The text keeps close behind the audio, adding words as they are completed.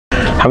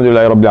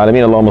Alhamdulillah Rabbil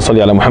Alameen. Allahumma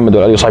salli ala Muhammad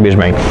wa alihi wa sahbihi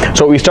ajma'in.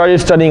 So what we started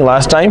studying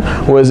last time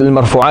was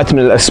al-marfu'at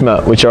min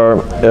al-asma, which are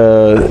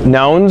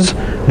nouns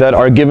that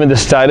are given the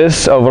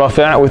status of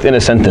rafa' within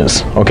a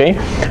sentence. Okay?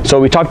 So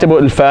we talked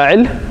about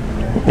al-fa'il.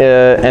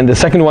 And the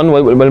second one,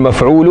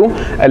 وَالْمَفْعُولُ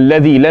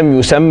الَّذِي لَمْ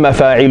يُسَمَّ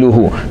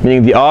فَاعِلُهُ,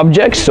 meaning the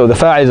object. So the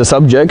fa'il is a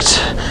subject,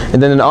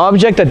 and then an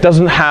object that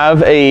doesn't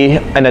have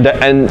an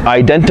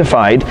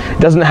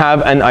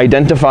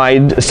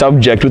identified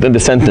subject within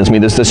the sentence.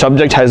 Meaning the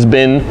subject has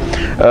been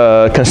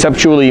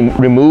conceptually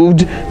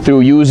removed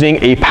through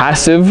using a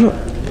passive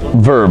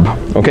verb,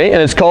 okay,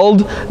 and it's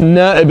called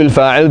na'ib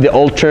al-fa'il,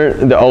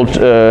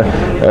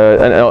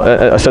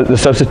 the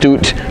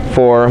substitute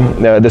for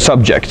the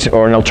subject,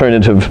 or an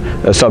alternative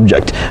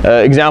subject.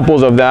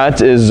 Examples of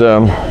that is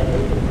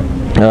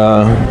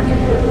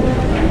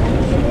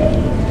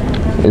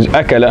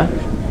أكل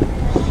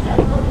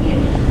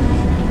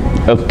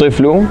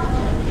الطفل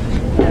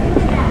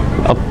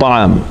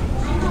الطعام.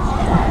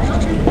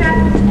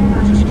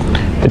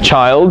 The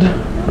child,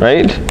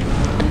 right,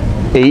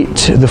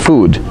 ate the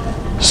food.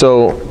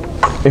 So,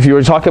 if you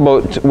were to talk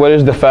about what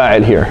is the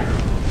fa'il here?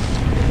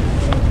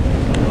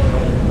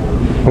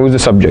 Who is the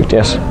subject?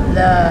 Yes.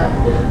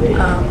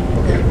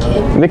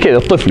 The kid,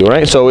 الطفل,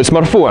 right? So it's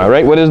marfu',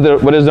 right? What is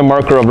the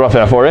marker of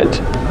rafa' for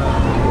it?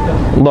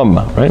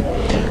 Dhamma, right?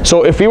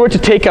 So if we were to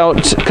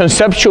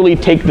conceptually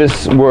take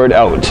this word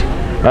out,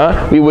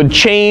 we would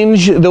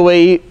change the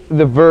way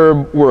the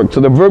verb worked.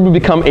 So the verb would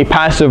become a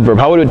passive verb.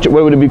 What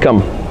would it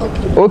become?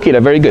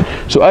 Ukila, very good.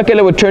 So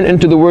akila would turn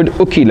into the word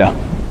ukila.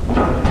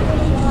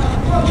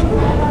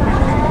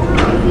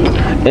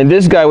 And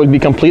this guy would be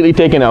completely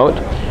taken out.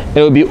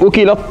 It would be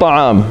ukila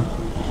at-ta'am.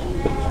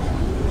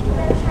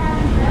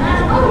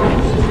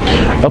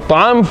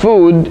 At-ta'am,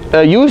 food,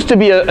 used to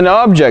be an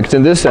object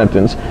in this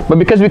sentence, but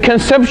because we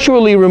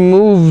conceptually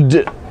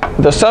removed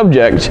the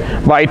subject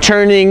by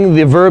turning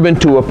the verb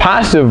into a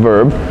passive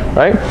verb,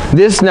 right?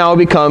 This now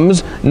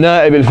becomes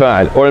na'ib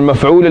al-fa'il, or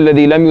al-maf'ul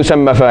alladhi lam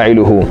yusamma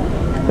fa'iluhu.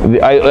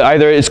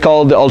 Either it's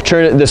called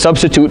the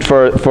substitute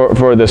for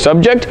the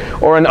subject,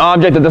 or an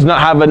object that does not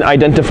have an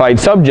identified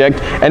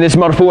subject, and it's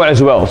marfu'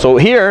 as well. So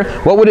here,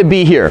 what would it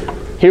be here?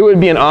 Here would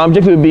be an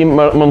object, it would be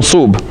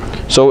mansub.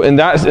 So in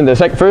the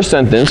first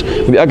sentence,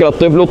 أكل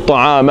الطفل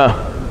الطعام.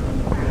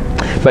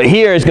 But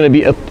here it's going to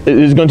be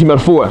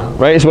marfu',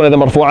 right? It's one of the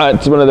marfu'at,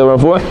 it's one of the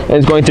marfu', and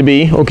it's going to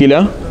be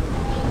ukila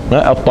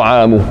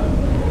at-ta'amu.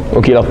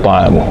 Ukila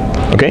at-ta'amu.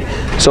 Okay,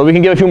 so we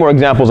can give a few more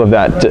examples of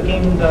that. The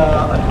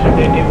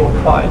alternative of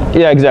fa'il.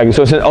 Yeah, exactly.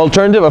 So it's an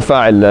alternative of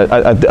fa'il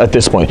at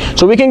this point.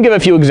 So we can give a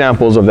few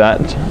examples of that.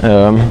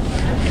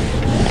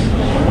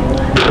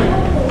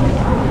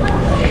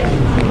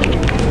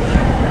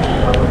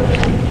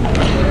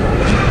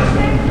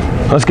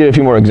 Let's give a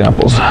few more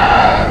examples.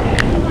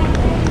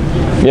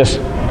 Yes?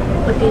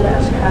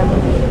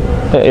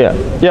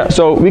 Yeah.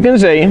 So we can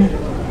say,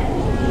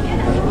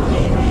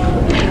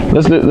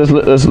 let's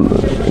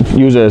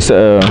use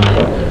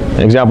an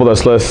example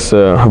that's less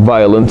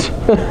violent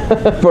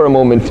for a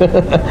moment.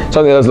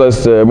 Something that's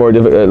less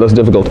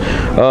difficult.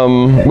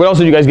 What else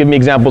did you guys give me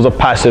examples of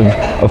passive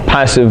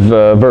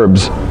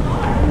verbs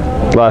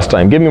last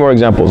time? Give me more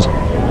examples.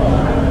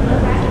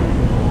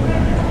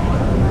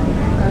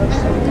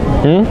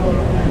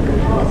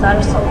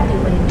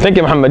 Think,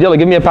 Muhammad. Yalla,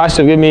 give me a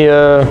passive. Give me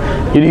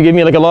you gave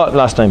me like a lot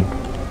last time.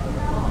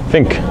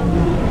 Think.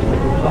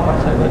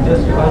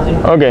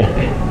 Okay.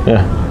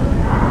 Yeah.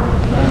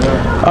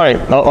 All right.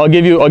 I'll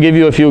give you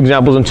a few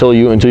examples until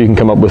you can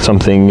come up with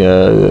something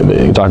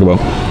that you talk about.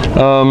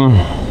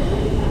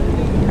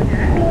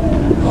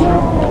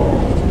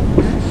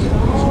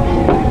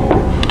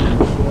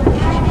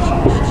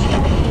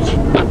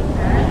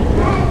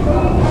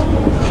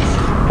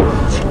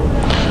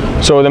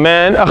 So the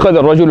man أخذ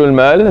الرجل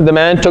المال. The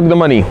man took the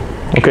money.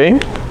 Okay.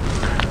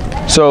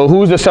 So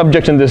who's the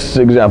subject in this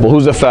example?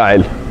 Who's the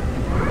fa'il?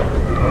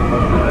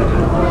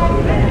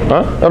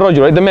 الرجل,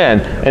 right? The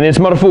man. And it's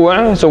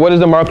marfu'. So what is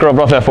the marker of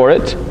rafa' for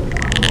it?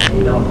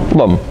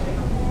 Dam.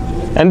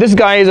 And this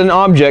guy is an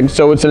object,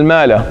 so it's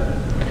al-mala.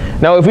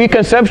 Now if we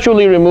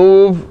conceptually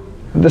remove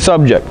the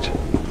subject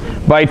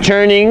by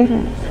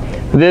turning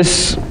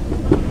this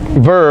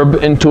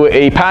verb into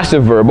a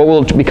passive verb, what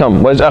will it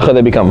become? What does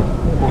akhadha become?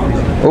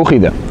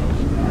 Ukhida.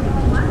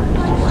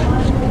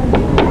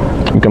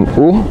 Become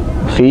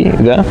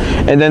ukhida.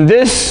 And then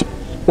this,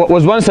 what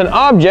was once an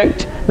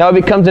object, now it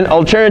becomes an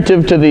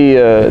alternative to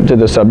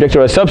the subject,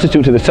 or a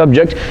substitute to the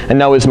subject, and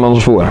now it's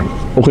mansfu'a.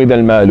 Ukhida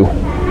al-malu.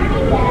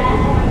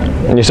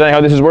 Understand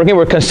how this is working?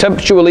 We're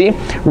conceptually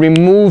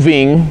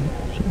removing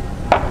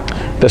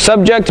the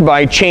subject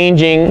by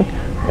changing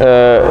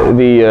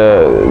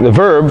the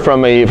verb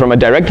from a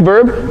direct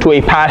verb to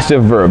a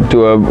passive verb,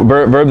 to a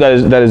verb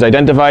that is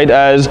identified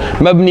as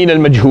mabni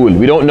al-majhul.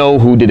 We don't know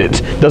who did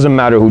it. Doesn't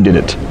matter who did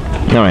it.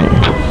 All right.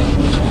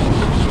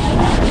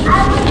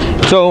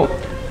 So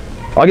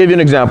I'll give you an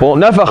example.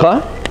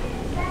 Nafakha.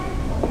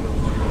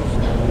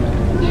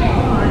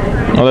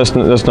 Oh, that's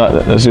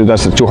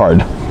too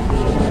hard.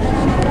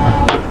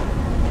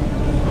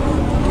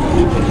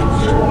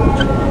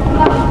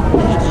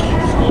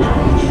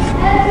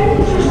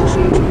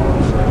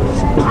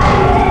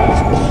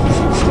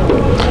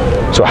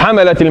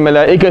 وحملت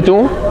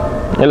الملائكة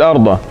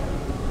الأرض.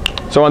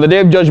 So on the day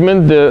of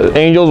judgment, the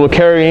angels will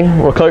carry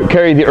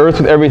the earth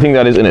with everything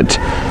that is in it.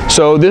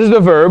 So this is the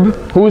verb.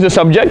 Who is the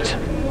subject?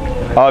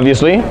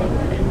 Obviously,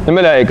 the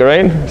malaika,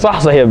 right?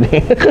 صح صحيح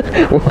ابني.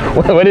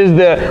 What is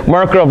the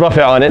marker of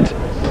rafi' on it?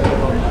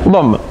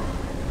 ضم.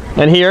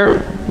 And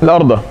here,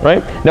 الأرض,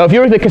 right? Now if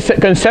you were to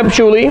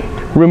conceptually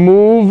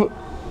remove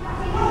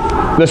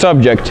the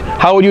subject,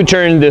 how would you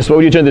turn this? What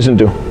would you turn this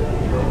into?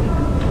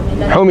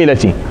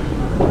 حملتي.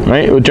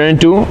 Right? It would turn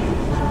to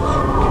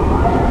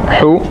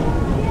حملتي.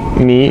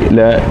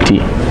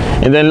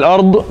 And then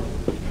الأرض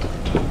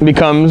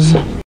becomes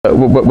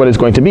what it's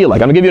going to be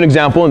like. I'm going to give you an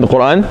example in the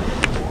Quran.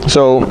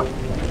 So,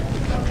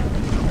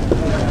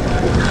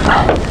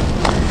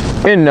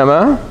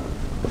 إنما,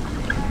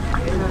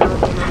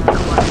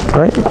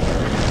 right?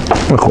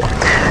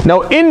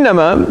 Now,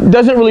 إنما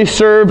doesn't really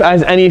serve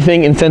as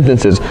anything in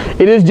sentences.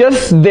 It is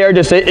just there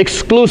to say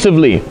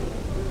exclusively,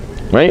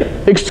 right?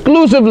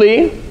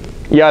 Exclusively,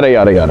 yada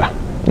yada yada,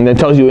 and then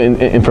tells you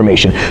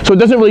information. So it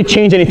doesn't really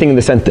change anything in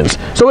the sentence.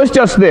 So it's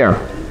just there.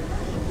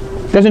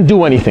 It doesn't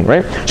do anything,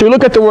 right? So you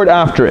look at the word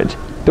after it.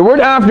 The word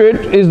after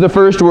it is the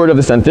first word of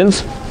the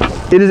sentence.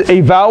 It is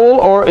a vowel,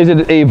 or is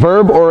it a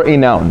verb or a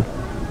noun?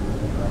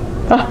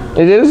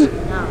 It is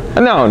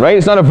a noun, right?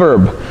 It's not a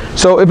verb.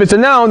 So if it's a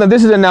noun, then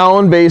this is a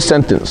noun-based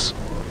sentence.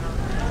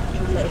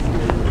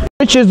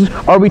 Which is,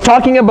 are we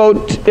talking about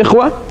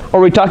ikhwa, or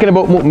are we talking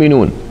about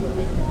mu'minun?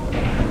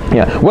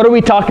 Yeah. What are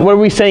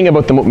we saying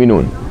about the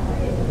mu'minun?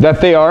 That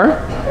they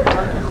are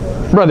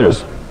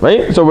brothers,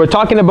 right? So we're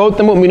talking about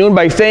the mu'minun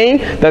by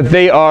saying that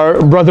they are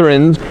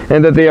brethren,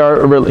 and that they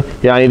are really,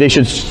 they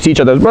should see each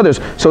other as brothers.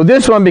 So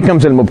this one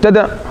becomes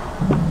al-mubtada,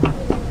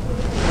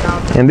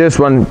 and this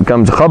one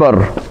becomes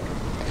khabar.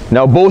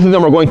 Now both of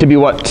them are going to be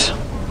what?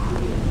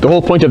 The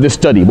whole point of this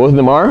study. Both of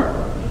them are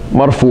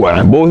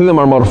marfu'. Both of them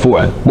are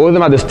marfu'. Both of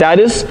them have the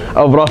status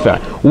of rafi'.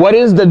 What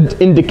is the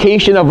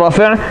indication of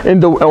rafi'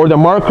 or the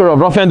marker of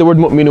rafi' in the word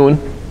mu'minun?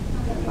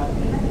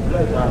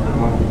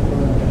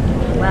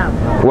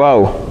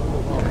 Wow.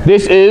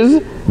 This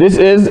is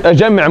a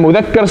jam'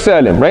 mudhakkar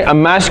salim, right? A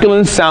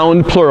masculine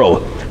sound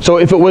plural. So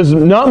if it was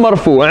not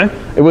marfu',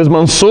 it was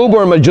mansub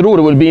or majroor,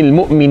 it would be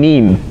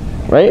al-mu'minin,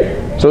 right?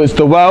 So it's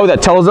the waw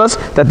that tells us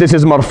that this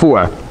is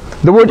marfu'.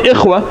 The word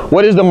ikhwa,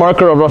 what is the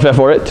marker of rafi'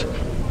 for it?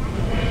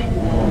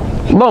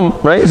 Dam,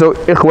 right? So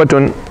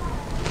ikhwatun,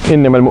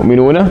 innama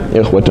al-mu'minuna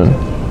ikhwatun.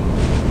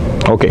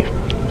 Okay,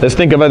 let's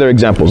think of other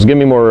examples. Give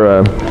me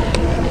more.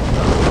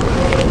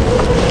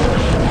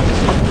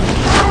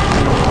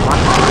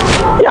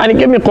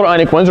 Give me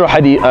Quranic ones or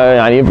hadith,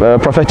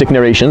 prophetic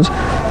narrations.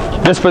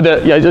 Just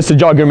to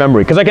jog your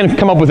memory, because I can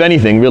come up with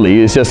anything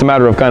really. It's just a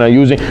matter of kind of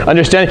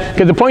understanding.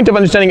 Because the point of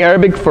understanding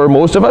Arabic for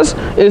most of us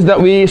is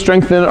that we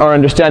strengthen our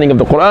understanding of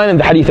the Quran and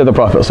the hadith of the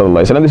Prophet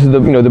ﷺ. And this is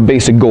the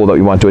basic goal that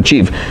we want to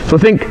achieve. So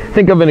think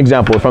of an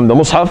example from the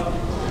Mus'haf.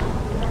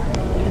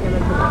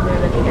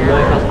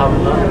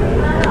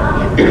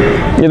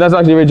 Yeah, that's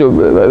actually very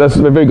good. That's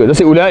very good. Let's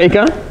say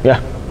ulaika. Yeah.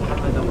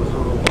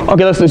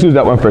 Okay, let's use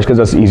that one first because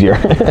that's easier.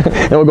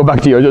 Then we'll go back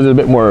to yours. It's a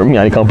bit more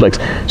complex.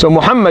 So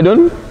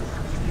Muhammadun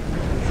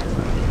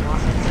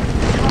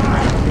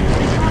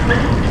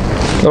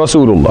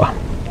Rasulullah.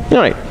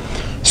 Alright,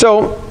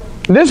 so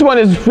this one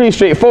is pretty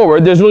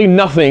straightforward. There's really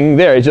nothing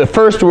there. The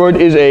first word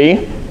is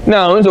a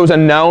noun, so it's a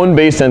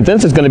noun-based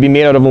sentence. It's going to be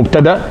made out of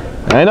mubtada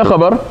and a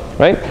khabar,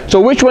 right? So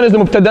which one is the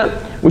mubtada?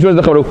 Which one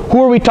is the khabar?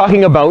 Who are we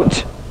talking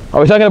about? Are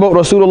we talking about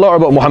Rasulullah or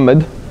about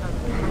Muhammad?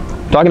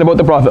 Talking about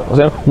the Prophet.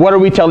 What are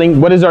we telling?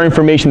 What is our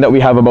information that we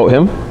have about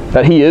him?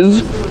 That he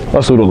is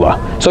Rasulullah.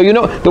 So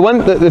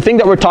the thing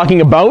that we're talking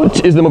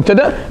about is the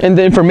mubtada, and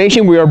the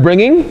information we are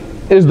bringing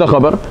is the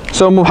khabar.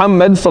 So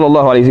Muhammad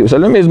sallallahu alayhi wa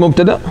sallam is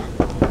mubtada,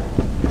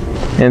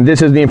 and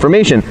this is the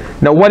information.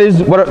 Now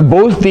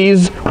both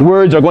these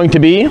words are going to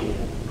be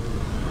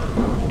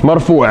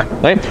marfu',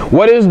 right?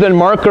 What is the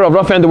marker of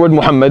rafi' in the word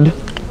Muhammad?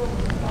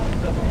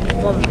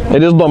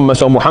 It is dhamma,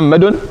 so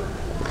Muhammadun.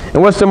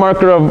 And what's the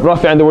marker of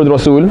rafi' in the word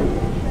Rasul?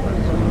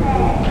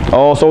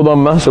 Also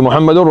dhamma, so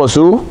Muhammadun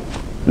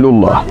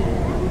Rasulullah.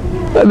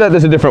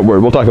 That's a different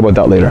word. We'll talk about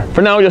that later.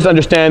 For now, just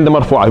understand the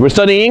marfu'at. We're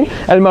studying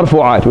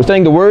al-marfu'at. We're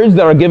studying the words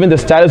that are given the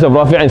status of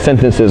rafi' in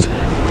sentences.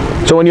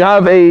 So when you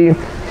have a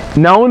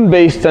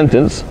noun-based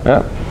sentence,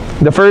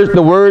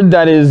 the word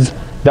that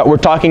we're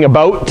talking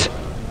about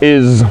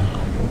is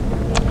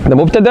the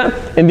mubtada,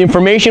 and the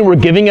information we're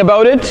giving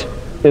about it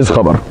is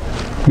khabar.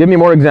 Give me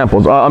more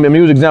examples. I'm going to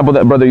use an example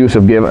that Brother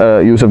Yusuf gave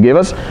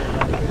us.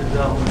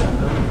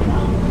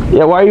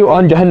 Yeah, why are you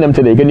on Jahannam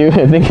today? Can you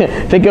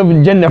think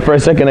of Jannah for a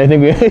second? I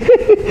think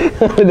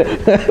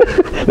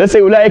let's say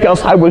Ulaika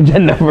Ashabul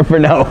Jannah for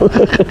now.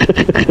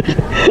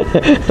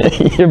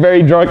 You're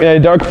very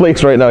dark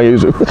place right now,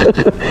 Yusuf.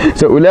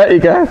 So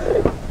Ulaika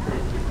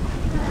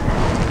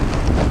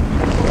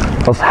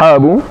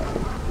Ashabu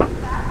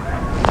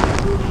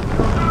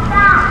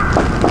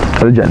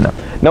Al-Jannah.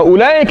 Now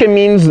Ulaika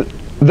means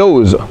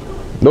those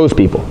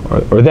people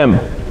or them,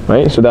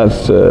 right? So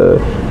that's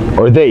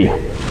or they.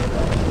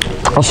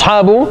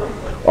 Ashabu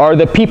are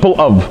the people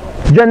of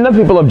Jannah,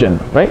 people of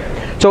Jannah, right?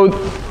 So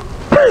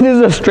this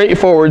is a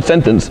straightforward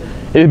sentence.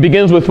 It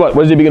begins with what?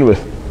 What does it begin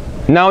with?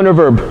 Noun or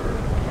verb?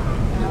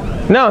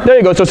 Noun. There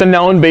you go. So it's a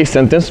noun-based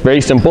sentence.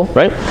 Very simple,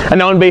 right? A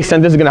noun-based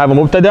sentence is going to have a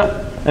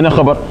mubtada and a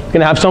khabar. It's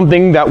going to have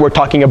something that we're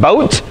talking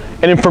about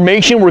and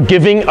information we're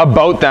giving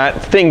about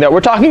that thing that we're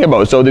talking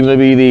about. So there's going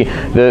to be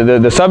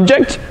the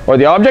subject or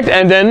the object,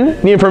 and then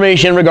the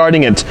information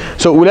regarding it.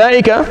 So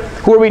ulaika,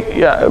 who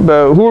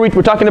are we?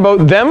 We're talking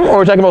about them, or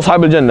we're talking about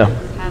ashab al-jannah?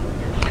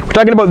 We're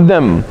talking about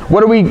them.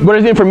 What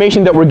is the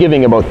information that we're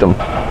giving about them?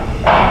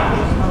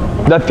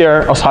 That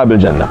they're ashab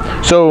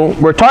al-jannah. So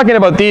we're talking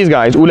about these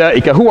guys.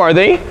 Ulaika, who are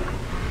they?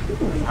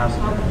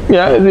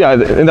 Yeah,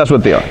 and that's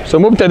what they are. So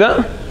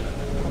mubtada,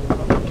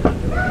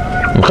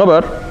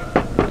 khabar,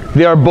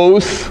 they are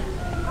both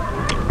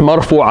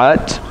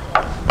marfu'at.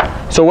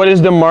 So what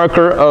is the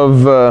marker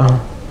of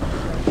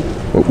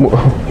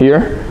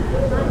here?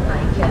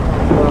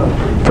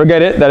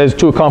 Forget it, that is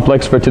too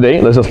complex for today.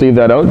 Let's just leave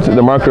that out.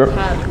 The marker,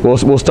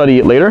 we'll study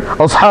it later.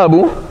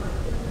 Ashabu,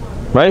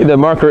 right? The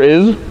marker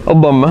is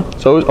al-dhamma,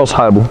 so it's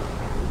ashabu.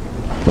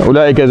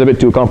 Ulaika is a bit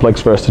too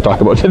complex for us to talk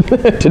about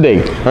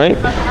today, right?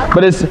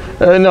 But it's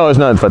no, it's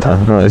not fatha.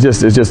 No, it's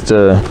just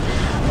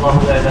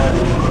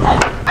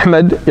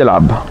Ahmed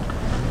yal'ab,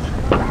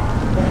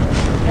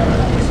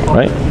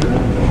 right?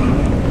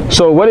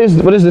 So what is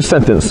this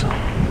sentence?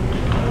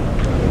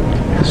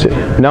 Is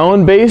it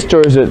noun based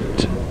or is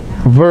it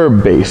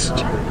verb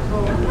based?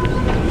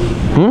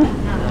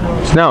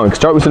 It's noun.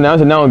 Start with the noun.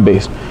 It's a noun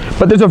based,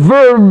 but there's a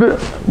verb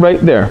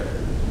right there.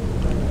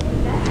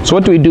 So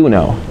what do we do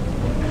now?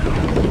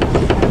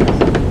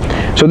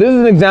 So this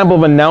is an example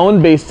of a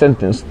noun-based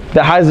sentence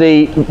that has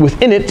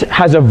within it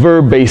has a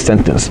verb-based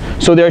sentence.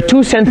 So there are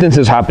two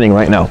sentences happening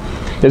right now.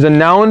 There's a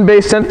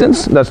noun-based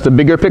sentence, that's the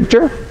bigger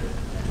picture.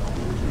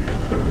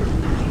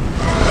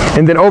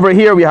 And then over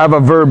here we have a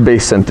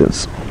verb-based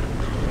sentence.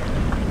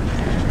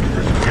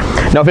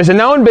 Now if it's a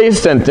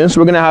noun-based sentence,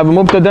 we're going to have a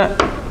mubtada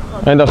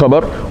and a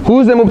khabar.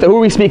 Who's the mubtada? Who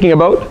are we speaking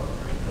about?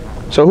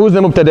 So who's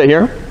the mubtada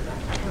here?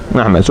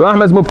 Ahmed. So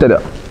Ahmed's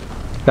mubtada.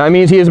 That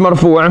means he is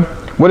marfu'.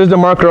 What is the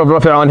marker of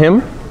rafi' on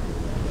him?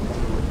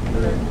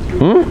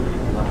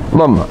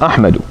 Dhamma,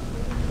 Ahmadu.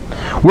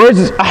 Where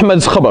is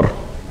Ahmad's khabar?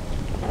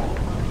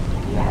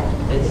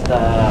 It's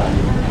the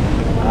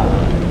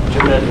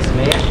jumla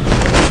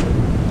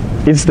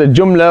ismiyah. It's the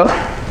jumla.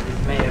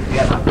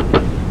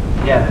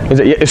 Yeah. Is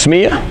it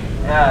ismiyah?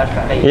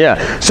 Yeah.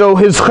 Yeah. So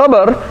his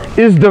khabar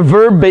is the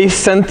verb-based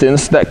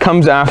sentence that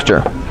comes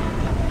after.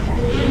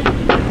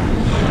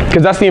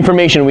 Because that's the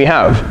information we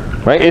have.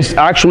 Right? It's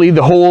actually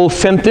the whole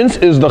sentence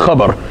is the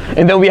khabar.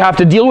 And then we have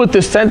to deal with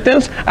this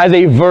sentence as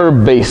a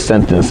verb-based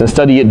sentence and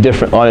study it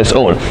different on its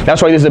own.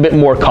 That's why this is a bit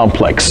more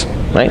complex.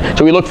 Right?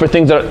 So we look for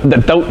things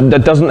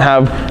that doesn't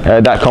have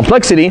that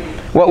complexity.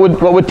 What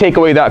would take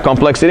away that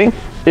complexity?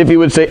 If you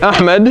would say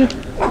Ahmed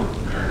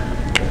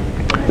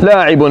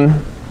la'ibun.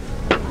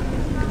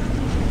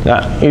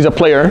 He's a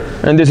player,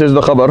 and this is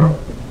the khabar.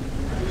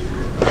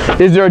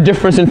 Is there a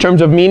difference in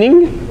terms of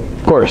meaning?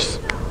 Of course.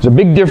 There's a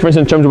big difference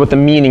in terms of what the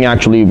meaning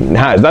actually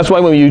has. That's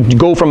why when you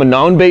go from a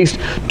noun-based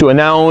to a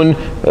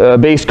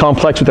noun-based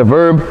complex with a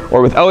verb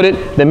or without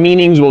it, the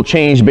meanings will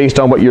change based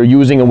on what you're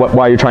using and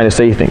why you're trying to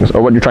say things,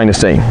 or what you're trying to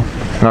say.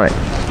 All right.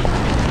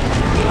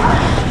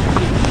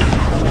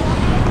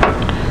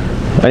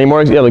 Any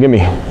more? Yeah, look at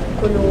me.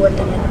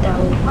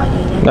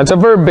 That's a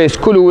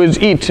verb-based. Kulu is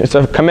eat. It's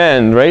a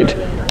command, right?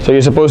 So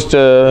you're supposed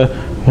to...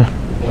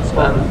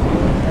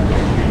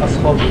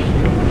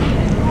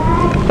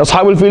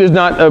 Ashab al-fil is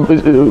not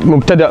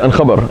mubtada and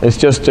khabar. It's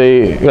just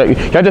you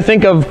have to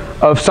think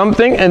of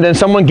something and then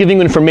someone giving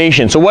you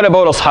information. So what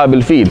about ashab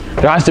al-fil?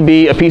 There has to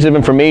be a piece of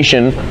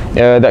information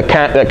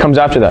that comes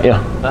after that. Yeah.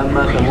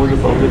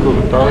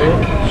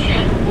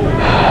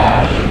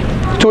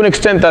 To an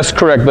extent, that's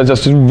correct, but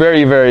it's just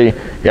very, very,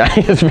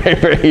 it's very,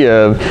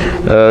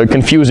 very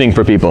confusing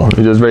for people.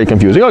 It's just very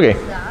confusing. Okay.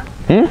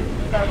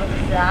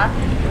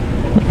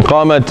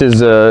 Qamat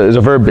is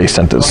a verb-based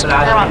sentence.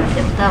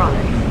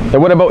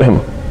 And what about him?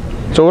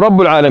 So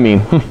Rabbul Alameen.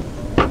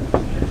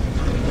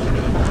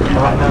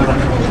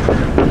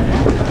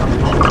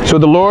 So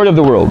the Lord of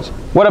the worlds.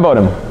 What about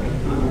him?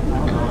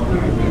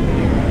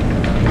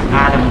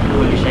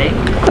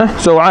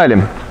 So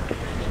Alim.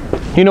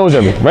 He knows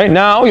everything. Right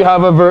now you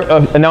have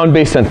a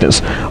noun-based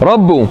sentence.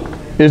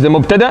 Rabbu is the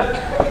mubtada,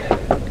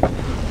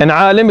 and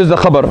Alim is the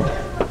khabar.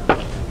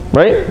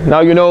 Right? Now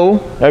you know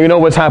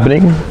what's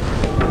happening.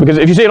 Because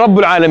if you say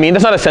Rabbul Alameen,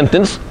 that's not a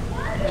sentence.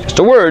 It's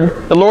a word,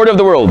 the Lord of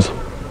the worlds.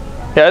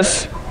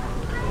 Yes?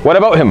 What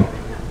about him?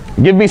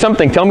 Give me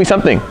something, tell me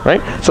something,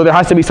 right? So there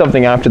has to be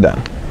something after that.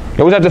 You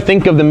always have to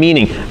think of the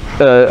meaning.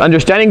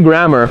 Understanding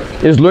grammar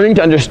is learning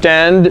to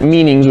understand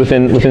meanings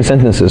within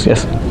sentences.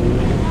 Yes?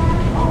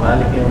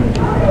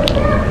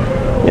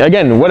 Yeah,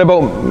 again, what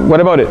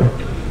about it?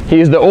 He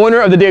is the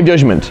owner of the Day of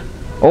Judgment.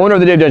 Owner of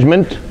the Day of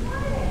Judgment,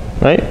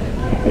 right?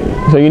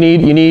 So you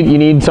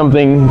need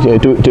something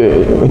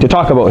to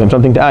talk about him,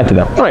 something to add to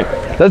that. All right,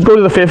 let's go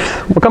to the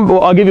fifth.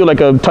 I'll give you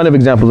like a ton of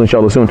examples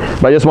inshallah soon,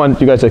 but I just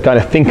want you guys to kind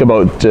of think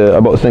about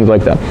things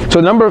like that.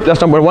 So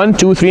that's number 1,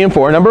 2, 3, and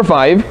 4. Number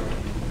 5,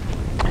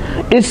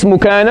 اسم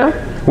كان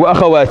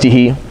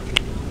وأخواته.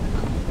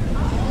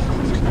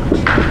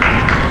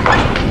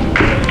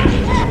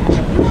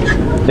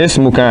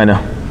 اسم كان.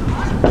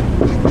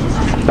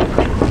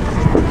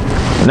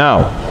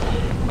 Now,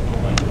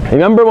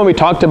 remember when we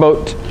talked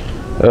about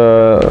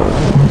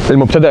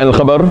المبتدأ and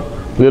الخبر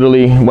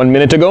literally 1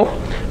 minute ago?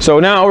 So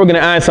now we're going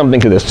to add something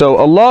to this. So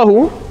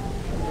Allahu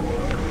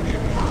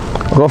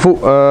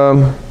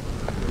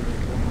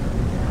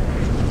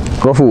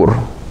Ghafur.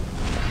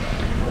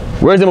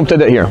 Where's the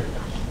mubtada here?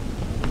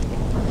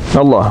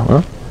 Allah.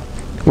 Huh?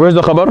 Where's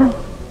the khabar?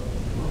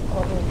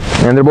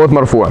 And they're both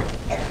marfu'.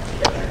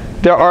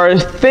 There are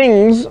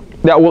things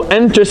that will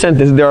enter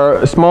sentences. There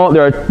are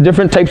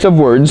different types of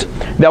words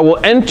that will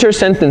enter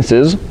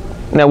sentences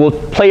that will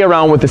play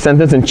around with the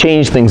sentence and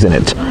change things in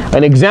it.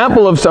 An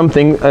example of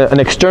something, an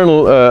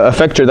external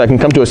effector that can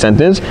come to a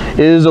sentence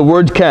is the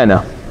word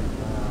kana.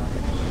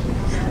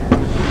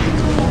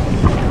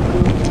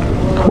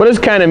 What does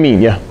kana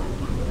mean? Yeah.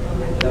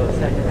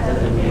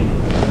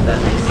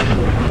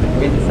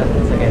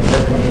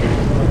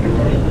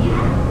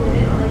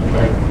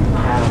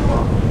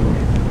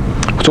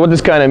 So what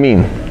does kana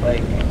mean?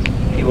 Like,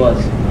 he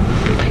was.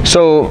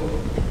 So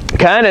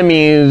kana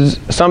means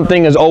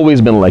something has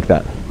always been like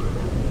that.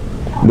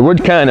 The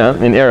word kana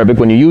in Arabic,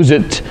 when you use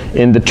it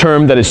in the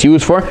term that it's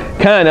used for,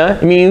 kana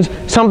means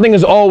something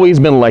has always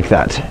been like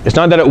that. It's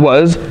not that it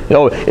was.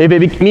 If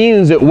it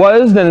means it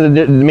was, then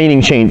the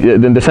meaning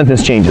changes, then the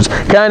sentence changes.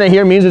 Kana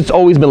here means it's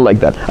always been like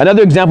that.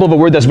 Another example of a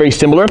word that's very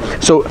similar.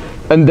 So,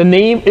 and the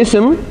name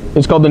ism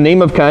is called the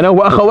name of kana.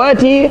 Wa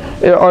akhawati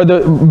are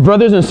the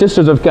brothers and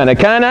sisters of kana.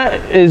 Kana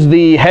is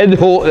the head,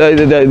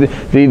 the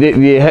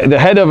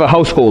head of a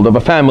household, of a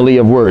family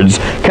of words.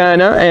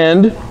 Kana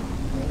and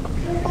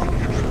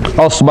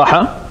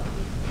أصبح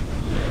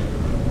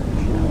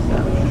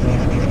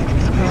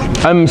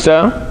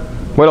أمسى.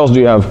 What else do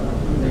you have?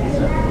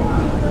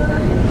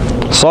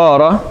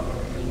 صار.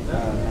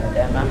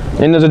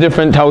 And there's a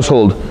different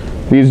household.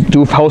 These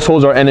two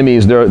households are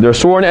enemies. They're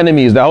sworn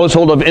enemies. The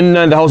household of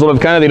Inna and the household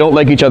of Kana, they don't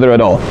like each other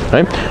at all.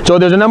 Right? So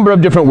there's a number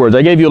of different words.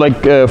 I gave you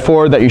like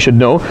 4 that you should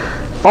know.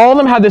 All of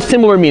them have the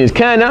similar meanings.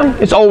 Kana,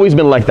 it's always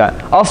been like that.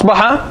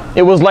 Asbaha,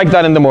 it was like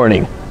that in the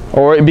morning,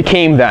 or it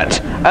became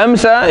that.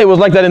 Amsa, it was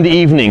like that in the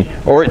evening,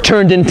 or it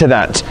turned into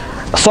that.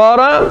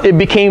 Sara, it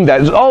became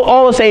that. It's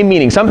all the same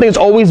meaning. Something has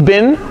always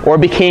been or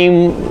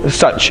became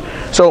such.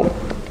 So,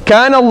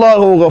 Kana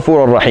Allahu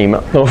Ghafur Rahim.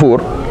 Ghafur.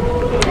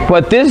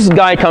 What this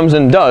guy comes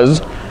and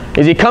does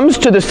is he comes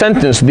to the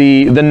sentence,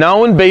 the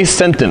noun-based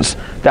sentence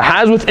that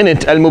has within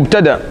it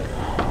al-mubtada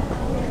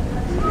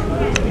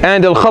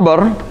and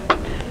al-khabar,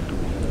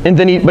 and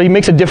then but he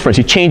makes a difference.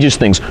 He changes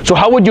things. So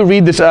how would you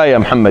read this ayah,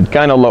 Muhammad?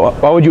 Kana Allah.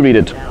 How would you read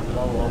it?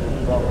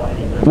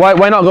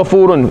 Why not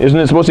Ghafurun? Isn't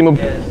it supposed to be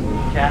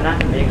Kana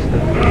makes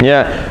the.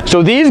 Yeah.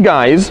 So these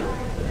guys,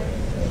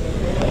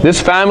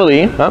 this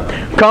family,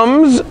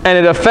 comes and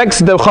it affects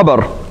the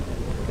khabar.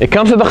 It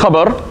comes to the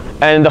khabar,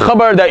 and the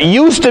khabar that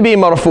used to be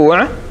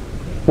marfu'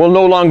 will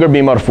no longer be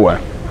marfu'.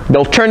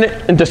 They'll turn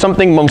it into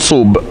something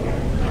mansub.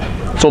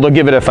 So they'll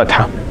give it a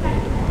fatha.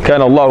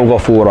 Kana Allahu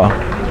Ghafura.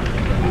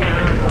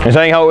 You're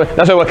saying how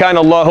that's why وَكَانَ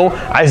اللَّهُ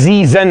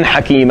عَزِيزًا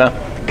حَكِيمًا.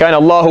 كَانَ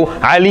اللَّهُ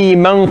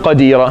عَلِيمًا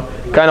قَدِيرًا.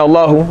 كَانَ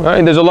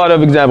اللَّهُ, there's a lot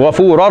of examples.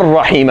 غَفُورًا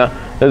رَحِيمًا.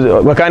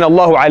 وَكَانَ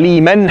اللَّهُ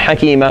عَلِيمًا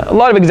حَكِيمًا. A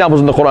lot of examples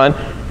in the Quran.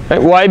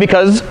 Right? Why?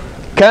 Because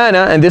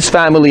kana and this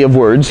family of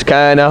words,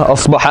 kana,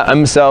 asbaha,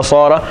 amsa,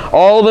 sara,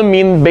 all of them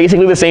mean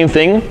basically the same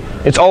thing.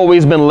 It's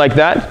always been like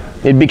that.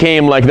 It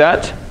became like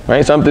that.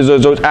 Right? Something,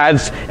 so it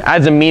adds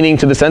a meaning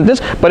to the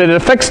sentence, but it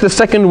affects the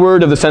second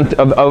word of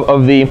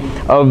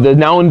the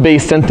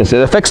noun-based sentence.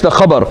 It affects the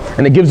khabar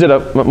and it gives it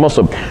a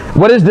musab.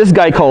 What is this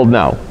guy called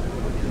now?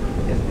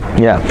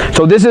 Yeah.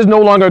 So this is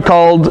no longer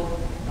called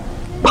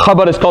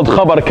khabar. It's called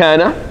khabar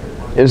kana.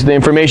 Is the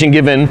information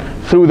given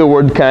through the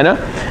word kana,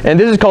 and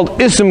this is called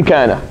ism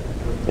kana.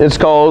 It's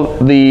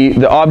called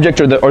the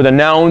object or the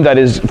noun that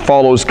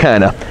follows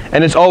kana,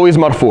 and it's always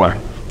marfu'.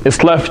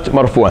 It's left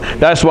marfu'.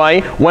 That's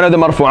why one of the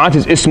marfu'at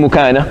is ismu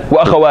kana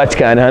wa akhawat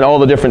kana, and all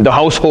the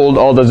household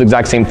all does the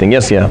exact same thing.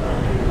 Yes, yeah.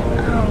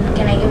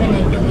 Can I give an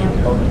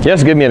example?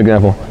 Yes, give me an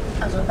example.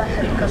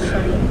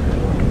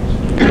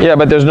 Yeah,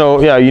 but there's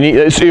no. Yeah, you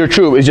need. You're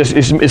true. It's just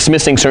it's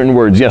missing certain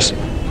words. Yes. So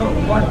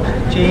what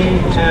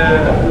change?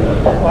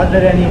 Was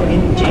there any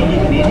change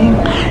in meaning?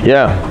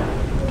 Yeah.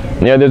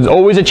 Yeah. There's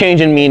always a change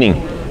in meaning.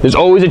 There's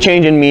always a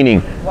change in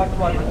meaning. What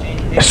was the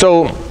change?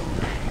 So.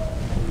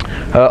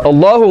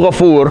 Allahu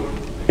Ghafur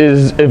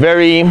is a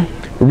very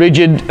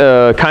rigid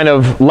kind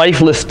of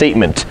lifeless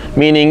statement,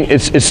 meaning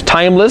it's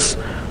timeless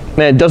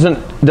and it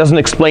doesn't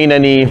explain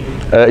any,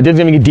 it doesn't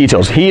give any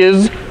details.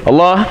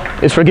 Allah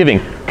is forgiving.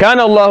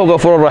 Kana Allahu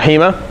Ghafur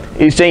Rahima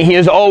is saying He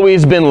has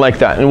always been like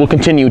that and will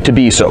continue to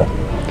be so.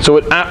 So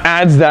it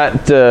adds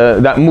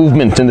that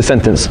movement in the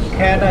sentence.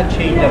 Cannot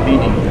change the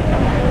meaning.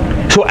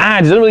 So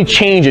adds, it doesn't really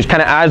change, it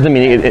kind of adds the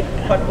meaning.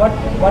 But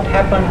what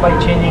happened by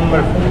changing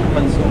marfu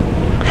mansub?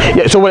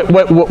 Yeah, so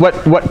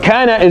what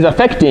kana is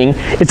affecting,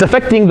 it's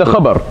affecting the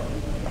khabar.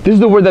 This is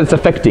the word that it's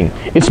affecting.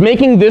 It's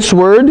making this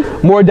word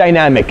more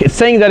dynamic. It's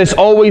saying that it's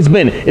always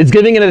been. It's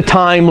giving it a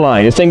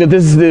timeline. It's saying that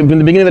this is from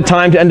the beginning of the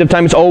time to end of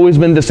time, it's always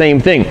been the same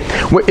thing.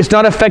 It's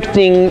not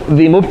affecting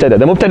the mubtada.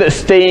 The mubtada is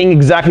staying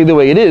exactly the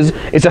way it is.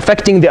 It's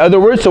affecting the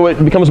other words, so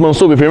it becomes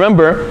mansub. If you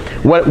remember,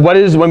 what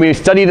is, when we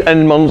studied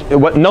and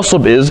what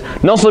nasb is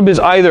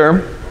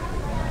either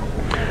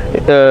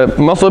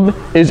nasb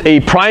is a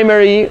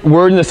primary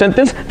word in the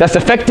sentence that's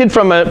affected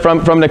from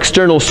an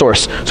external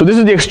source. So this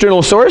is the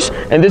external source,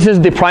 and this is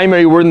the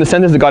primary word in the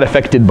sentence that got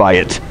affected by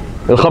it.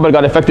 The khabar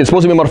got affected. It's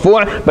supposed to be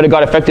marfu', but it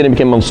got affected and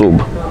became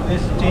mansub.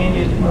 This change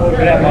is more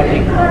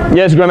grammatic.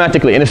 Yes,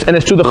 grammatically, and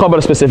it's to the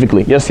khabar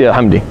specifically. Yes, yeah,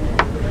 Hamdi.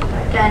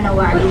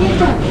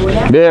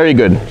 Very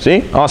good.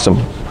 See, awesome,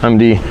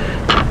 Hamdi.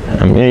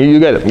 You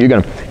get it. You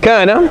get it.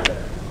 Kana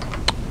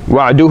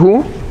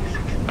wa'duhu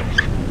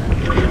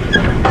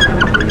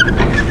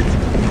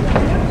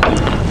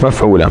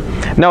مفعولا.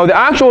 Now the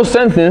actual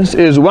sentence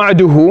is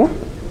وعده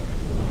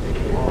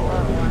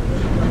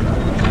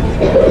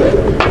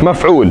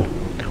مفعول.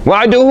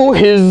 وعده,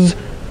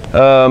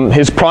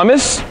 his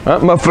promise,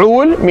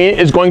 مفعول means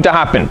it's going to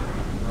happen.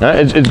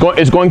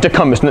 It's going to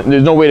come.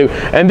 There's no way to.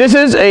 And this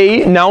is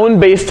a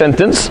noun-based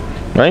sentence,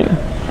 right?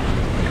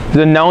 It's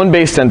a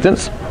noun-based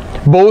sentence.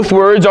 Both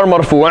words are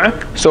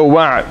marfu'. So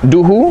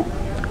وعده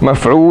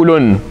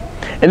مفعول.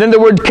 And then the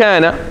word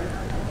kana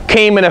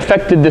came and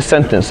affected this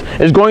sentence.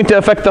 It's going to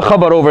affect the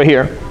khabar over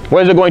here.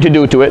 What is it going to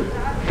do to it?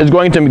 It's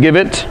going to give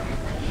it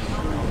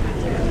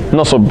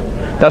nasb.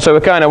 That's why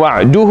kana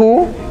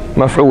wa'duhu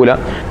maf'ula.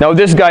 Now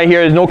this guy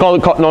here is no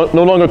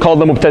longer called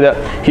the mubtada.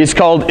 He's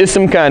called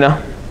ism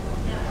kana.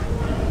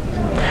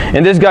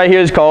 And this guy here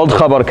is called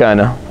khabar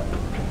kana.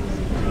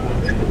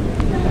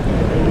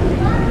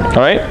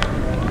 Alright?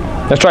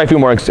 Let's try a few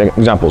more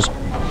examples.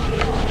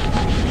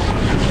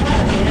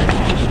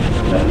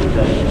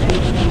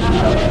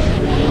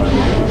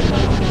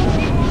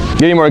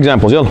 Give me more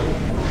examples, yalla.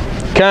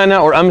 Kana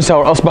or amsa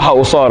or asbaha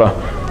or sara.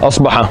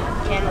 Asbaha.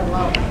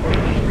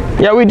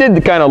 Yeah, we did the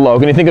kana Allah.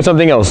 Can you think of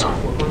something else?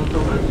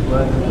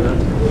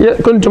 Yeah,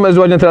 kuntum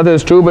azwajan thalatha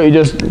is true, but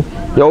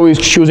you're always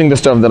choosing the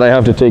stuff that I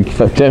have to take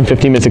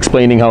 10-15 minutes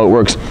explaining how it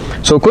works.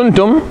 So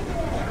kuntum.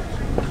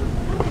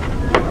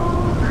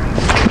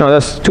 No,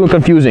 that's too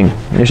confusing.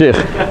 Ya Sheikh,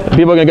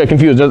 people are going to get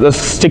confused. Let's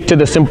stick to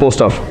the simple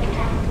stuff.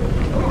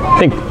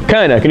 Think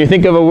kana. Can you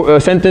think of a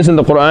sentence in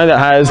the Quran that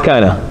has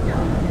kana?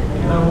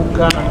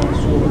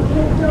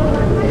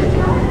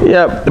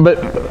 Yeah, but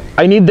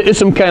I need the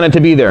ism kana to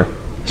be there.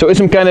 So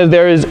ism kana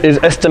there is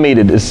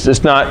estimated.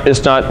 It's not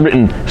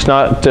written. It's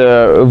not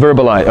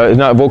verbalized. It's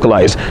not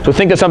vocalized. So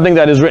think of something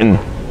that is written.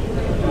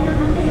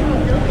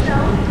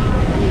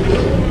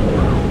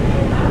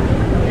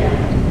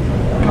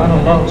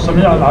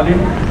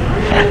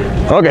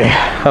 Okay,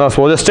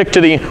 we'll just stick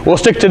to the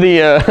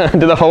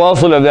to the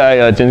fawasil of the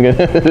ayat.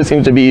 It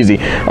seems to be easy.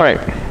 All right.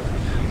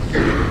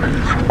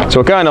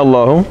 So kana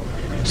Allahu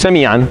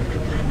sami'an.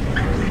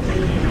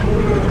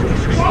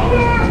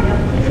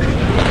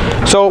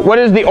 So what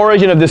is the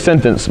origin of this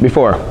sentence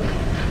before?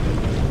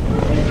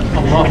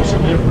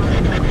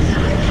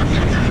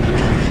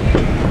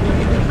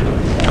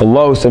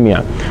 Allahu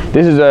sami'an.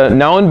 This is a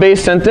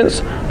noun-based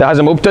sentence that has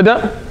a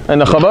mubtada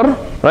and a khabar,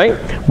 right?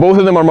 Both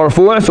of them are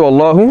marfu', so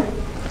Allahu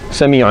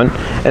sami'an.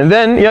 And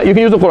then, yeah, you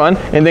can use the Quran.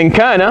 And then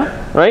kana,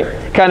 right?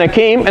 Kana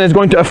came and it's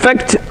going to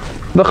affect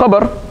the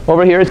khabar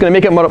over here. It's going to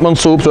make it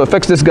mansub, so it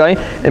affects this guy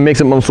and makes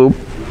it mansub.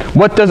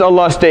 What does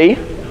Allah stay?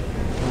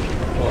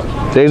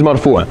 Stays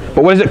marfu'a.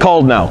 But what is it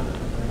called now?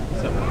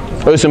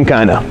 Usm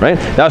kana, right?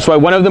 That's why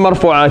one of the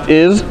marfu'at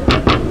is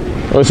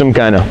Usm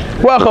kana.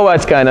 Wa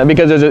akhawat kana,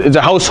 because it's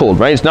a household,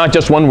 right? It's not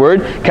just one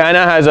word.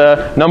 Kana has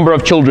a number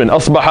of children.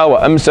 Asbaha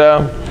wa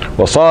amsa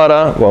wa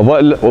sara wa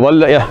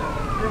dhalla. Yeah.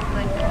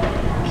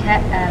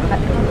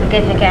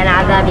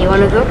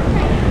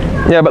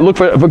 Yeah, but look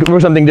for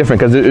something different,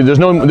 because there's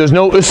no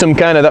usm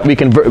kana that we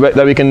can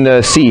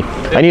see.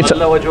 I need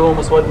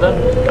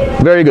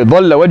very good.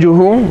 Dhalla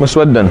wajhuhu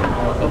muswaddan.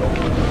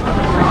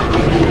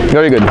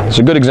 Very good. It's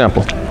a good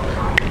example.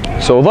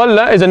 So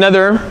dhalla is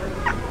another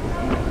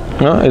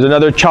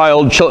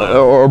child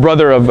or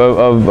brother of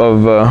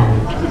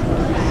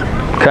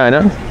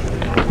kana.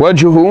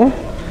 Wajhuhu.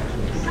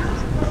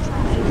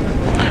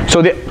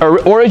 So the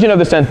origin of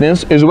the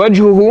sentence is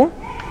wajhuhu.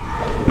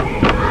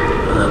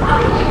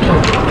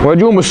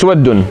 Wajhu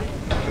muswaddun.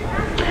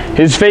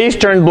 His face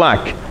turned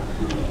black,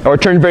 or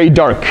turned very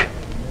dark,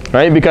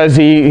 right? Because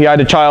he had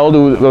a child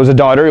who was a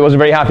daughter. He wasn't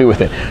very happy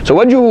with it. So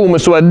wajhu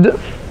muswadd.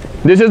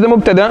 This is the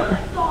mubtada.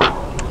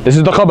 This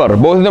is the khabar.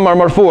 Both of them are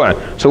marfu'.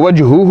 So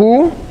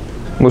wajhuhu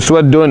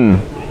muswaddun.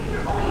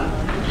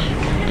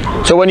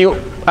 So when you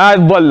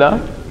add dhalla,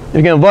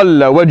 you can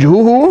dhalla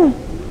wajhuhu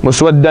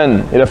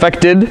muswaddan. It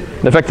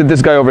affected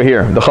this guy over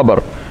here, the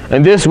khabar.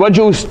 And this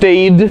wajhu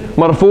stayed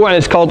marfu' and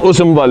it's called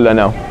usm dhalla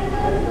now.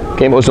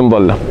 Came usm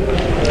dhalla.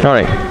 All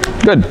right,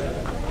 good.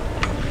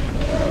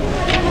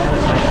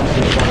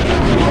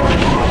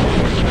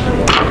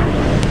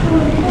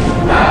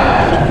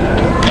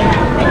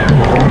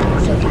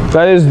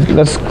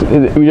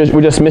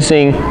 We're just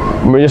missing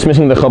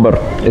the khabar.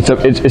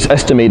 It's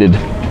estimated.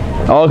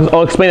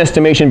 I'll explain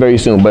estimation very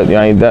soon, but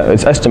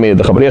it's estimated,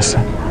 the khabar. Yes.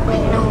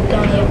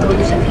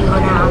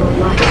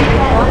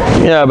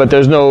 Yeah, but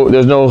there's no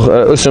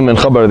usm and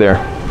khabar there.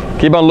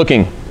 Keep on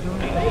looking.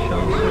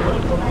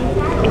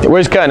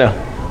 Where's kana?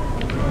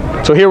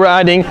 So here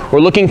we're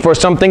looking for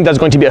something that's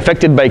going to be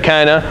affected by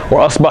kana or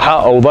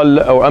asbaha or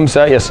dhalla or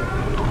amsa. Yes.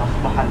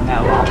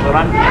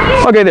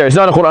 Okay, there. It's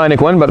not a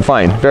Quranic one, but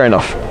fine. Fair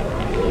enough.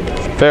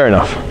 Fair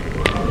enough.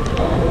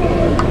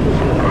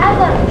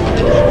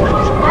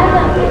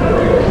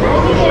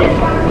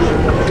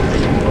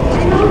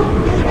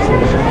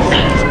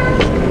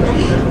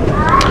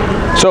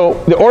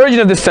 So the origin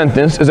of this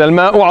sentence is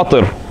al-ma'u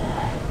atir.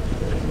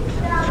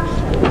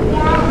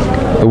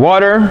 The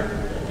water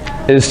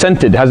is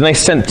scented, has a nice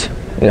scent.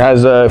 It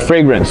has a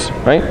fragrance,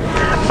 right?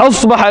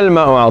 Asbaha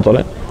al-ma'u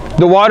atir.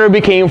 The water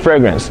became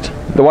fragranced.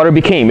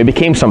 It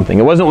became something.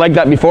 It wasn't like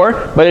that before,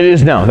 but it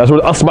is now. That's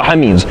what asbaha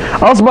means.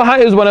 Asbaha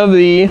is one of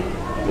the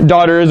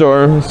daughters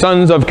or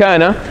sons of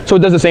kana, so it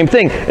does the same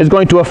thing. It's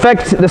going to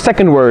affect the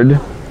second word.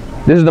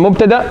 This is the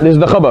mubtada, this is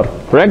the khabar,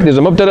 correct? There's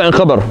a mubtada and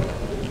khabar.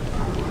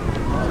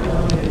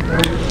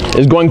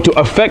 It's going to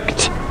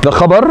affect the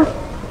khabar.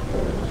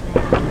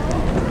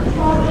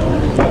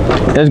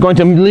 And it's going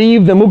to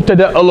leave the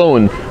mubtada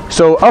alone.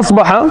 So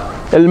asbaha,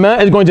 al-ma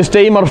is going to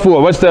stay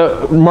marfu'. What's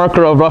the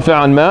marker of rafi'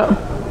 on ma?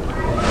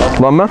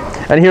 Dhamma.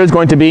 And here is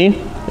going to be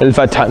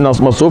al-fatha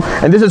mansub.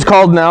 And this is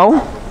called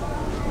now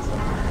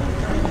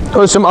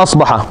usm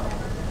asbaha.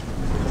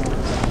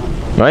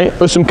 Right?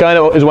 Usm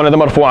kana is one of the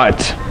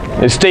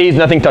marfu'at. It stays,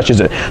 nothing touches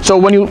it. So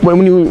when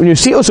you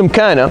see usm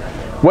kana,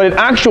 what it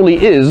actually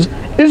is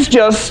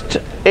just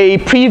a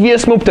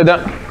previous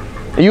mubtada.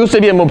 It used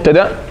to be a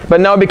mubtada, but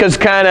now because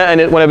kana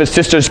and one of his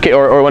sisters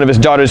or one of his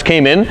daughters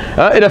came in,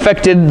 it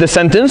affected the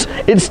sentence.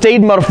 It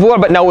stayed marfu',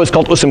 but now it's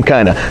called usm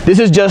kana. This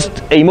is just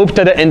a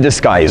mubtada in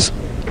disguise.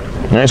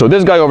 Right, so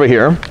this guy over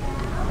here,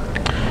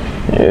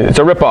 it's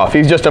a rip-off.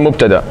 He's just a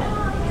mubtada.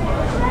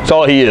 That's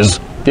all he is.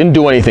 Didn't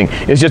do anything.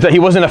 It's just that he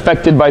wasn't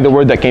affected by the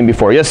word that came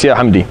before. Yes, ya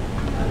Hamdi.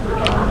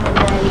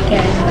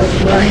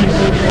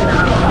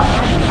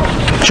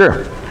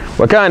 Sure.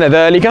 وَكَانَ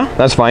ذَلِكَ.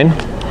 That's fine.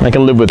 I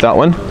can live with that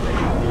one.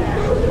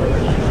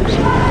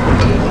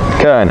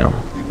 كَانَ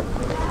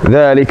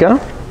ذَلِكَ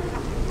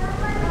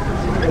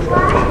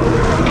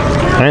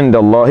عِنْدَ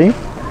اللَّهِ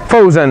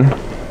فَوْزًا.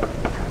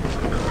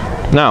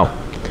 Now,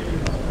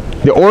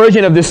 the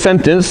origin of this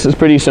sentence is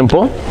pretty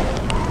simple.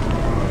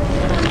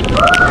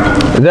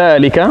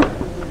 ذَلِكَ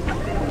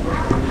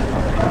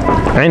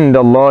عِنْدَ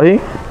اللَّهِ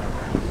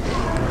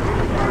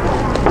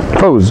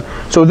فَوْز.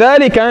 So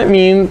ذَلِكَ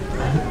means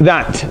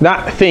that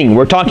thing.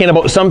 We're talking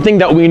about something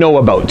that we know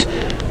about,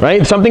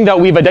 right? Something that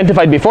we've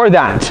identified before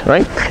that,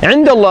 right?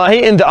 عند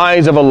الله, in the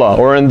eyes of Allah,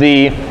 or in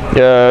the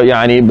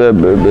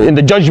in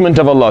the judgment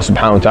of Allah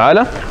subhanahu wa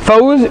ta'ala.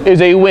 Fawz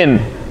is a win,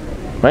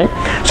 right?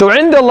 So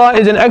عند Allah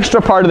is an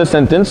extra part of the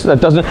sentence that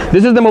doesn't.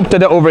 This is the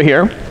mubtada over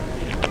here.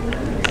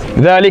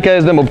 ذلك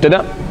is the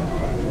mubtada,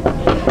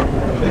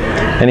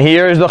 and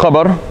here is the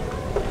khabar.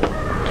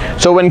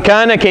 So when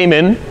kana came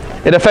in,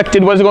 it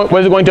affected. What is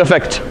it going to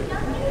affect?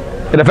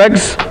 It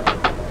affects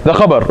the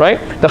khabar, right?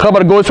 The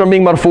khabar goes from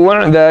being marfu',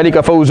 ذَلِكَ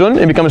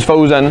فَوْزٌ, it becomes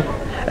fawzan.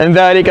 And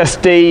ذَلِكَ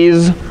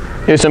stays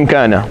ism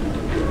kana.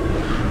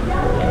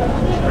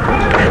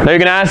 Now you're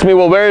going to ask me,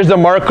 well, where is the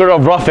marker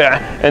of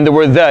rafi' in the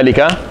word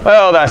ذَلِكَ?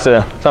 Well, that's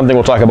something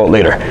we'll talk about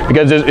later.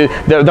 Because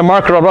the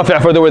marker of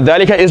rafi' for the word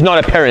ذَلِكَ is not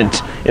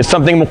apparent. It's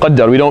something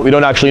muqaddar. We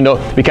don't actually know.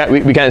 We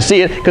can't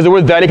see it because the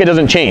word ذَلِكَ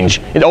doesn't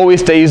change. It always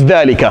stays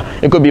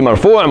ذَلِكَ. It could be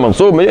marfu' or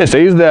mansub, it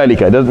stays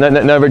ذَلِكَ.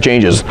 It never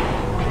changes.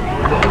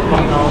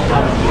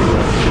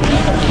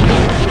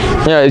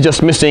 Yeah, it's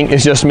just missing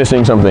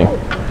something.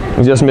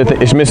 It's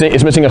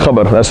missing a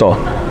khabar, that's all.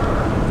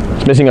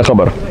 It's missing a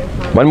khabar.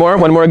 One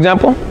more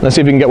example? Let's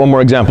see if we can get one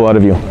more example out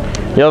of you.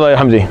 Yalla ya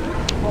Hamzi.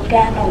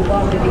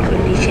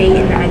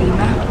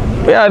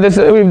 Yeah,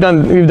 we've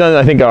done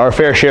I think our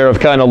fair share of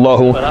كان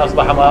الله.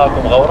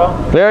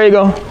 There you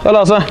go.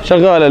 خلاص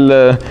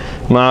شغال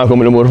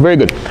معاكم الأمور. Very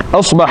good.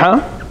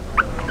 أصبح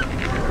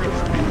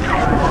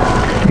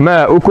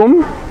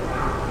ماؤكم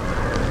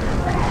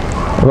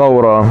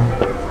غورا.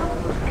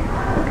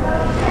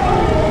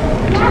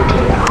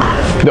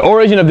 The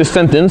origin of this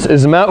sentence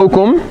is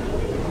ma'ukum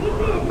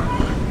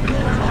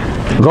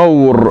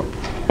غور.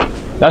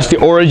 That's the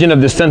origin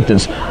of this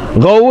sentence.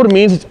 غور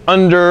means it's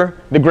under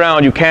the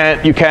ground. You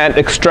can't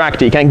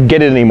extract it. You can't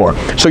get it anymore.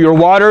 So your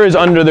water is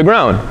under the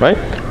ground, right?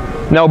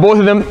 Now both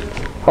of them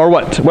are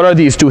what? What are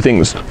these two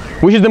things?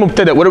 Which is the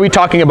mubtada? What are we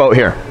talking about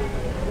here?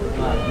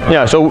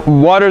 Yeah, so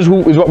water is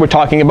what we're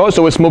talking about.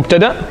 So it's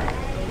mubtada.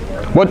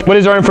 What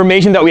is our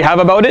information that we have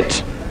about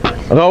it?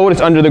 غور is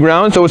under the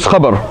ground, so it's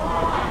khabar.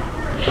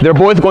 they're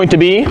both going to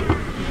be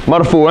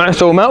marfu'.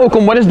 So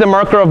ma'ukum, what is the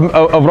marker of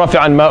rafi'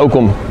 an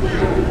ma'ukum?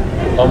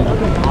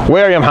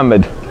 Where, ya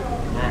Muhammad?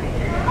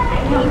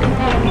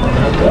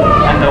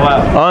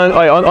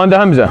 On the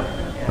hamza,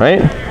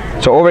 right?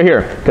 So over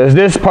here, because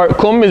this part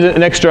kum is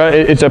an extra,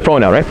 it's a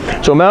pronoun, right?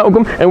 So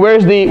ma'ukum, and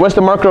what's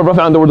the marker of rafi'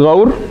 on the word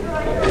ghawr?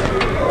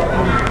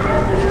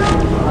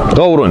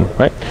 Ghawrun,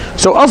 right?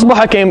 So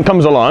asbaha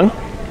comes along,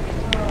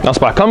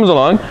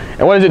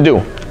 and what does it do?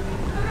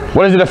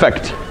 What does it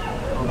affect?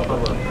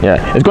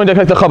 Yeah, it's going to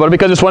affect the khabar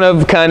because it's one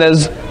of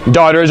Kana's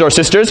daughters or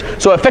sisters.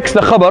 So it affects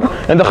the khabar,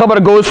 and the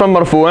khabar goes from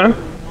marfu'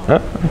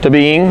 to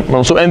being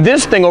mansub. And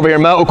this thing over here,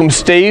 ma'ukum,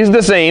 stays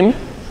the same,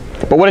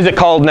 but what is it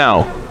called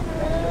now?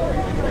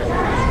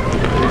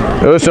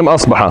 Usm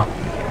asbaha,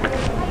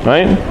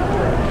 right?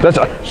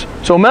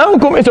 So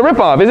ma'ukum is a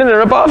rip-off, isn't it a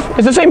rip-off?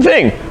 It's the same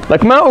thing.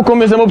 Like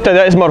ma'ukum is the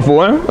mubtada, is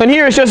marfu', and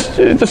here it's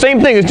the same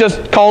thing. It's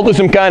just called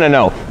usm kana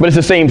now, but it's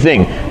the same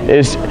thing.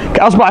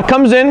 Asbaha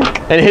comes in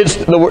and hits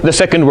the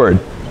second word.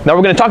 Now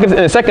we're going to talk in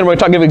a second. We're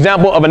going to give an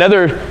example of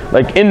another,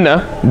 like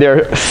inna,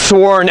 they're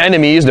sworn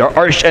enemies, they're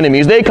arch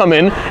enemies. They come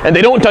in and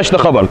they don't touch the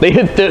khabar. They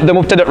hit the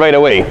mubtada right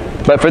away.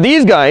 But for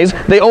these guys,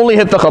 they only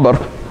hit the khabar.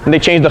 And they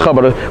change the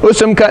khabar.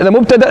 The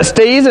mubtada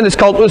stays and it's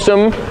called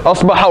usm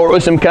asbaha or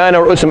usm kana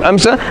or usm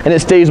amsa, and it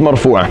stays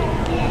marfu'.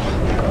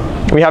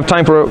 We have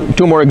time for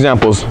 2 more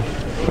examples.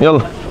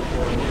 Yalla.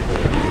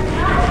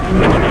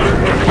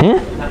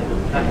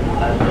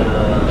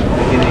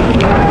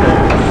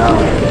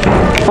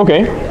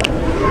 Okay.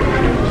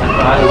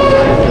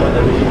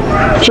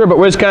 Sure, but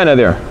where's kana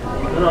there?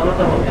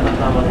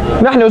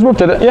 Nahnu is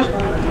mubtada, yeah.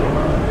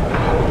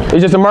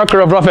 It's just a marker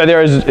of rafi'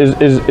 there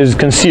is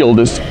concealed,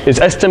 is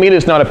estimated,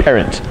 it's not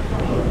apparent.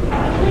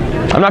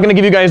 I'm not going to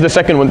give you guys the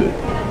second one.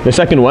 I'm just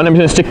going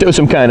to stick to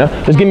usm kana.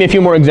 Just give me a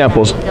few more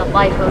examples.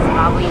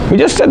 We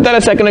just said that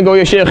a second ago,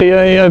 ya Shaykh.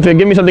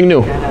 Give me something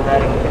new.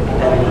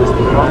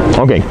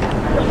 Okay.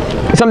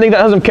 Something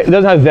that doesn't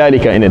have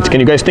dhalika in it. Can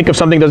you guys think of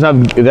something that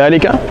doesn't have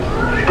dhalika?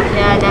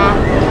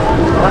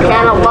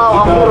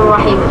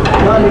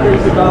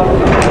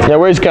 Yeah,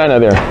 where's kana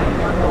there?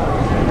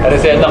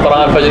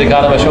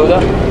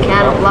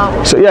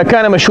 So yeah,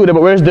 kana mashhuda,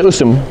 but where's the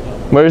usm?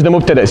 Where's the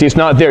mubtada? See, it's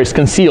not there, it's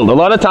concealed. A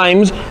lot of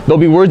times, there'll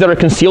be words that are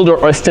concealed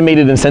or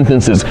estimated in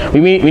sentences.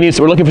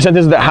 We're looking for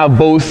sentences that have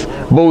both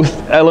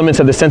elements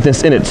of the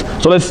sentence in it.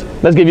 So let's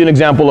give you an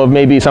example of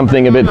maybe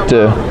something a bit, we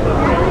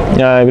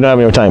don't have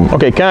any time.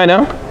 Okay,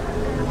 kana,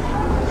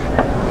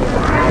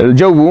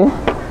 al-jawu.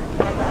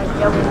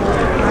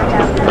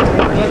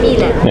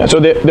 Yeah, so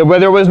the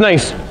weather was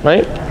nice,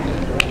 right?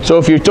 So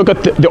if you took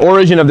the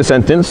origin of the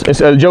sentence,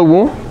 it's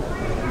al-jawu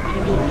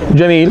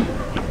jameel.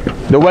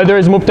 The weather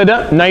is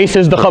mubtada, nice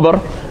is the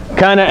khabar.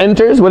 Kana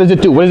enters, what does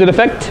it do? What does it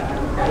affect?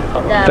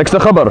 Affects the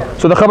khabar.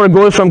 So the khabar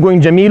goes from going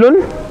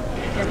jamilun,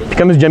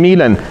 becomes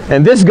jamilan.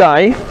 And this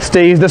guy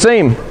stays the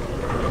same.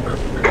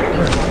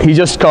 He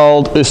just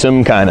called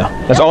ism kana.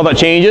 That's all that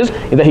changes,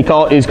 is that he's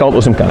called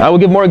ism kana. I will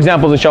give more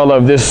examples inshallah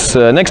of this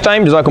next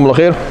time. Jazakumullah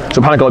khair.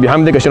 Subhanakallah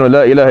bihamdika ashhadu an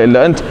la ilaha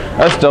illa ant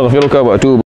astaghfiruka wa atubu